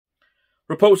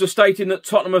Reports are stating that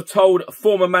Tottenham have told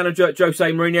former manager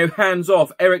Jose Mourinho hands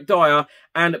off. Eric Dyer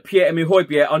and Pierre-Emile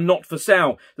Højbjerg are not for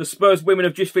sale. The Spurs women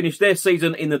have just finished their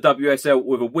season in the WSL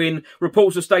with a win.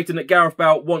 Reports are stating that Gareth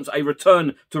Bale wants a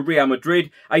return to Real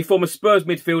Madrid. A former Spurs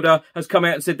midfielder has come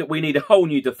out and said that we need a whole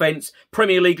new defence.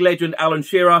 Premier League legend Alan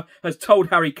Shearer has told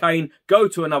Harry Kane go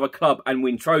to another club and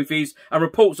win trophies. And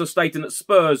reports are stating that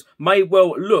Spurs may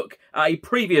well look at a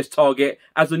previous target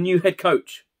as the new head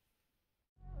coach.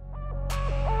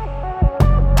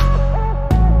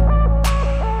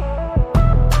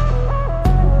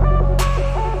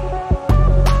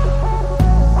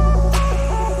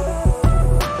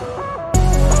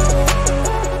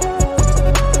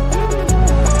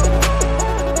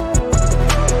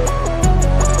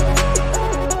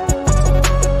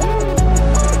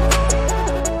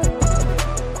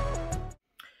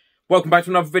 Welcome back to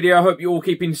another video. I hope you're all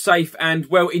keeping safe and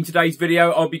well. In today's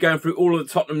video, I'll be going through all of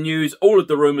the Tottenham news, all of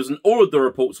the rumours and all of the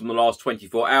reports from the last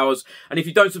 24 hours. And if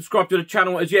you don't subscribe to the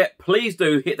channel as yet, please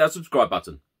do hit that subscribe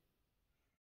button.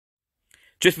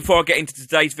 Just before I get into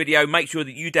today's video, make sure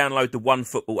that you download the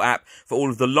OneFootball app for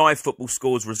all of the live football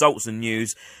scores, results and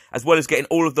news, as well as getting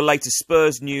all of the latest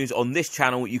Spurs news on this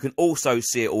channel. You can also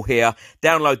see it all here.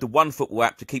 Download the OneFootball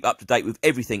app to keep up to date with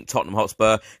everything Tottenham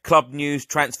Hotspur, club news,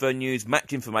 transfer news,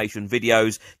 match information,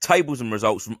 videos, tables and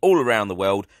results from all around the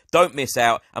world. Don't miss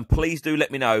out, and please do let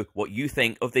me know what you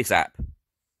think of this app.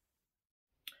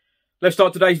 Let's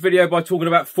start today's video by talking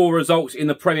about 4 results in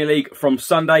the Premier League from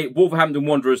Sunday. Wolverhampton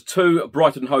Wanderers 2,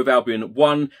 Brighton Hove Albion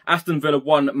 1, Aston Villa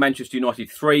 1, Manchester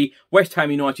United 3, West Ham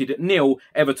United 0,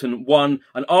 Everton 1,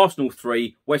 and Arsenal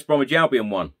 3, West Bromwich Albion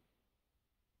 1.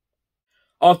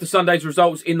 After Sunday's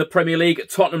results in the Premier League,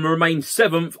 Tottenham remain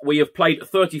 7th. We have played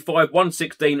 35, won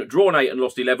 16, drawn 8 and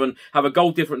lost 11, have a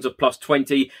goal difference of plus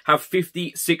 20, have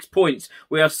 56 points.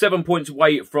 We are 7 points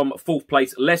away from 4th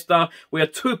place Leicester. We are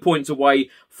 2 points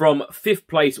away from 5th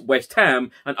place West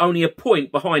Ham and only a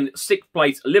point behind 6th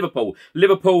place Liverpool.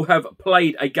 Liverpool have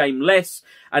played a game less,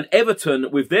 and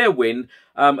Everton, with their win,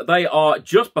 they are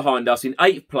just behind us in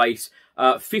 8th place.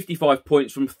 55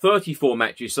 points from 34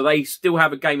 matches, so they still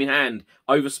have a game in hand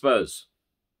over Spurs.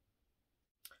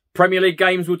 Premier League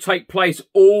games will take place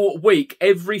all week,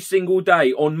 every single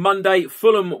day. On Monday,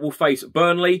 Fulham will face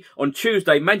Burnley. On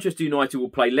Tuesday, Manchester United will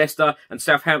play Leicester and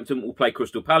Southampton will play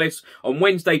Crystal Palace. On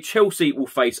Wednesday, Chelsea will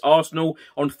face Arsenal.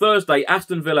 On Thursday,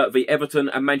 Aston Villa v Everton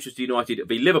and Manchester United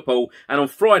v Liverpool. And on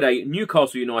Friday,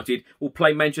 Newcastle United will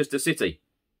play Manchester City.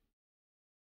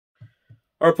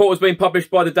 A report has been published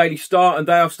by the Daily Star and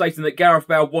they are stating that Gareth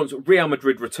Bale wants Real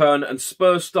Madrid return and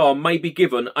Spurs star may be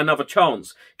given another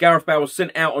chance. Gareth Bale was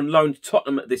sent out on loan to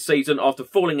Tottenham this season after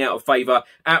falling out of favour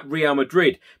at Real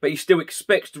Madrid, but he still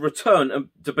expects to return and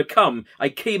to become a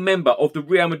key member of the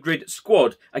Real Madrid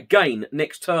squad again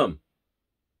next term.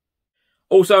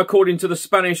 Also, according to the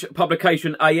Spanish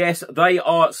publication AS, they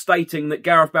are stating that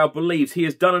Gareth Bale believes he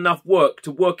has done enough work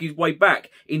to work his way back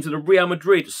into the Real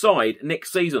Madrid side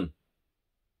next season.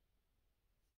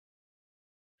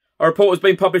 A report has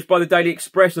been published by the Daily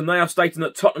Express and they are stating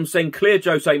that Tottenham send clear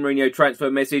Jose Mourinho transfer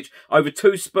message over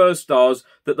 2 Spurs stars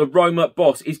that the Roma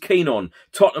boss is keen on.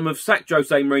 Tottenham have sacked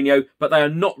Jose Mourinho, but they are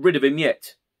not rid of him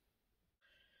yet.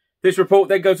 This report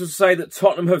then goes on to say that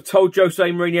Tottenham have told Jose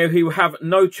Mourinho he will have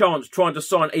no chance trying to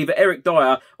sign either Eric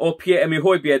Dyer or Pierre-Emile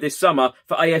Højbjerg this summer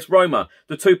for AS Roma.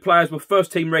 The 2 players were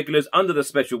first team regulars under the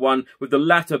special one, with the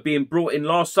latter being brought in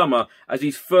last summer as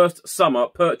his first summer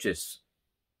purchase.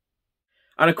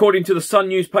 And according to the Sun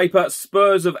newspaper,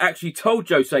 Spurs have actually told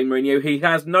Jose Mourinho he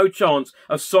has no chance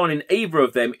of signing either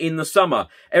of them in the summer.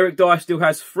 Eric Dyer still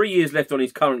has 3 years left on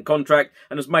his current contract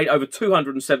and has made over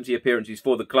 270 appearances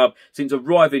for the club since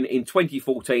arriving in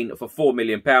 2014 for £4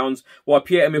 million, while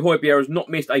Pierre-Emile Højbjerg has not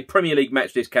missed a Premier League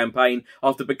match this campaign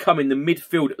after becoming the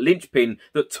midfield linchpin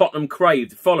that Tottenham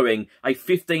craved following a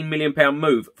 £15 million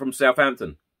move from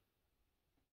Southampton.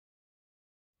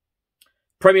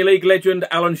 Premier League legend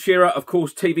Alan Shearer, of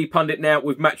course TV pundit now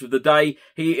with Match of the Day,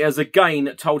 he has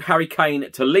again told Harry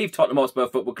Kane to leave Tottenham Hotspur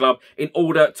Football Club in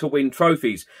order to win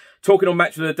trophies. Talking on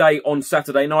Match of the Day on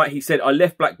Saturday night, he said, "I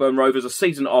left Blackburn Rovers a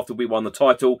season after we won the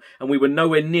title and we were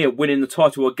nowhere near winning the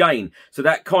title again. So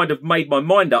that kind of made my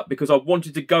mind up because I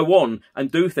wanted to go on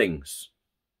and do things."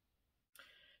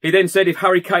 He then said if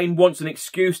Harry Kane wants an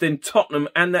excuse, then Tottenham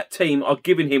and that team are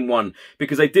giving him one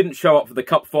because they didn't show up for the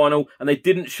cup final and they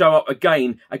didn't show up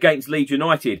again against Leeds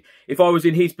United. If I was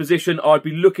in his position, I'd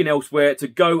be looking elsewhere to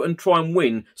go and try and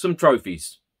win some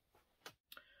trophies.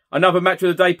 Another match of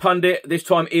the day pundit, this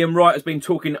time Ian Wright, has been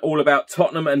talking all about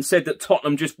Tottenham and said that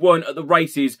Tottenham just weren't at the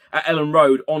races at Ellen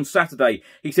Road on Saturday.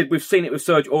 He said we've seen it with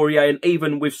Serge Aurier and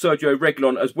even with Sergio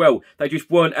Reguilon as well. They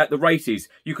just weren't at the races.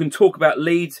 You can talk about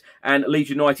Leeds and Leeds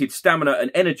United's stamina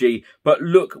and energy, but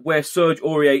look where Serge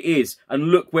Aurier is and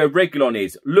look where Reguilon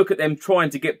is. Look at them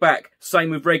trying to get back. Same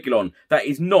with Reguilon. That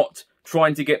is not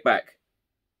trying to get back.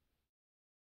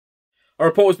 A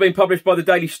report has been published by the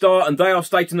Daily Star and they are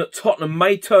stating that Tottenham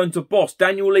may turn to boss.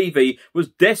 Daniel Levy was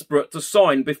desperate to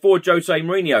sign before Jose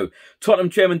Mourinho. Tottenham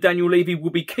chairman Daniel Levy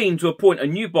will be keen to appoint a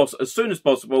new boss as soon as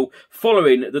possible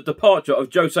following the departure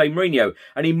of Jose Mourinho,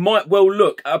 and he might well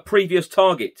look at a previous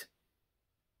target.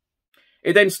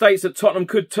 It then states that Tottenham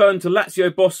could turn to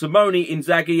Lazio boss Simone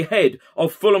Inzaghi ahead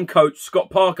of Fulham coach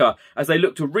Scott Parker as they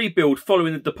look to rebuild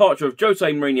following the departure of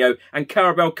Jose Mourinho and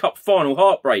Carabao Cup final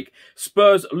heartbreak.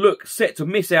 Spurs look set to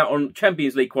miss out on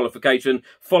Champions League qualification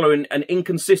following an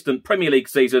inconsistent Premier League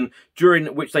season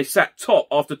during which they sat top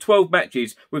after 12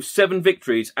 matches with 7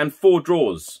 victories and 4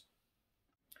 draws.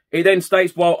 It then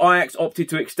states while Ajax opted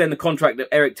to extend the contract of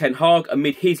Erik ten Hag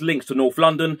amid his links to North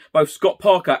London, both Scott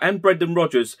Parker and Brendan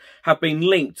Rodgers have been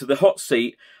linked to the hot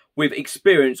seat with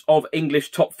experience of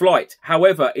English top flight.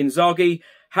 However, Inzaghi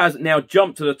has now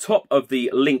jumped to the top of the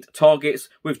linked targets,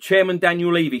 with chairman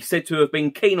Daniel Levy said to have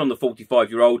been keen on the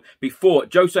 45-year-old before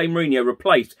Jose Mourinho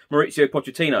replaced Mauricio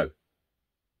Pochettino.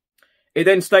 It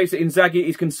then states that Inzaghi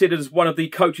is considered as one of the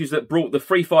coaches that brought the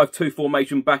 3-5-2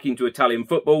 formation back into Italian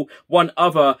football, one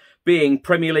other being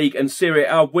Premier League and Serie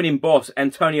A winning boss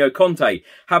Antonio Conte.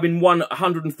 Having won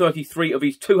 133 of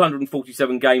his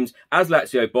 247 games as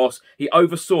Lazio boss, he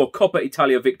oversaw Coppa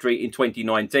Italia victory in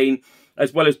 2019,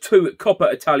 as well as 2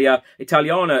 Coppa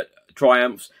Italiana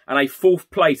triumphs and a 4th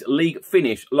place league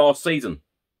finish last season.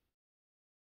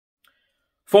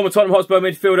 Former Tottenham Hotspur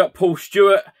midfielder Paul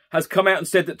Stewart has come out and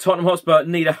said that Tottenham Hotspur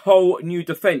need a whole new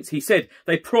defence. He said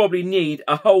they probably need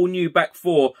a whole new back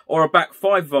 4 or a back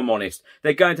 5 if I'm honest.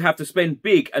 They're going to have to spend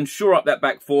big and shore up that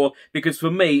back 4 because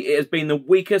for me it has been the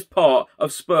weakest part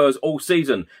of Spurs all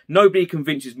season. Nobody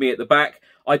convinces me at the back.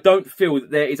 I don't feel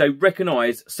that there is a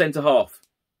recognised centre-half.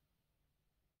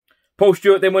 Paul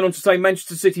Stewart then went on to say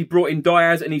Manchester City brought in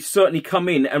Diaz and he's certainly come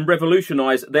in and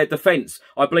revolutionised their defence.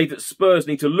 I believe that Spurs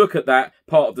need to look at that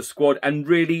part of the squad and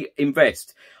really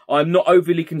invest. I'm not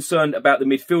overly concerned about the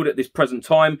midfield at this present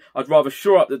time. I'd rather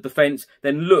shore up the defence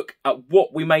than look at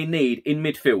what we may need in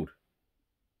midfield.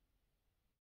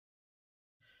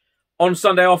 On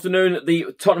Sunday afternoon, the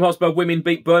Tottenham Hotspur women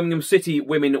beat Birmingham City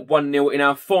women 1-0 in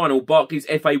our final Barclays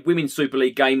FA Women's Super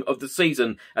League game of the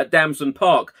season at Damson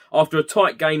Park. After a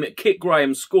tight game, Kit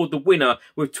Graham scored the winner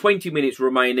with 20 minutes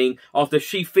remaining after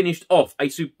she finished off a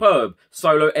superb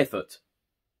solo effort.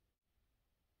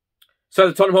 So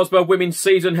the Tottenham Hotspur women's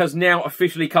season has now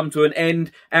officially come to an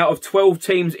end. Out of 12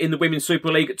 teams in the Women's Super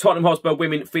League, Tottenham Hotspur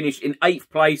women finished in 8th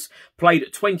place, played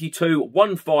 22,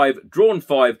 won 5, drawn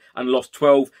 5 and lost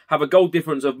 12, have a goal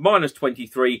difference of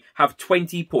 -23, have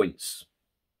 20 points.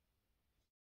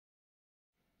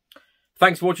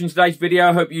 Thanks for watching today's video.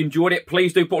 I hope you enjoyed it.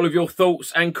 Please do put all of your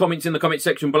thoughts and comments in the comment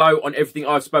section below on everything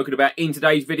I've spoken about in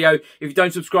today's video. If you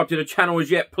don't subscribe to the channel as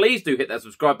yet, please do hit that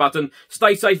subscribe button.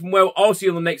 Stay safe and well. I'll see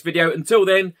you on the next video. Until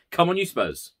then, come on you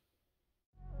Spurs.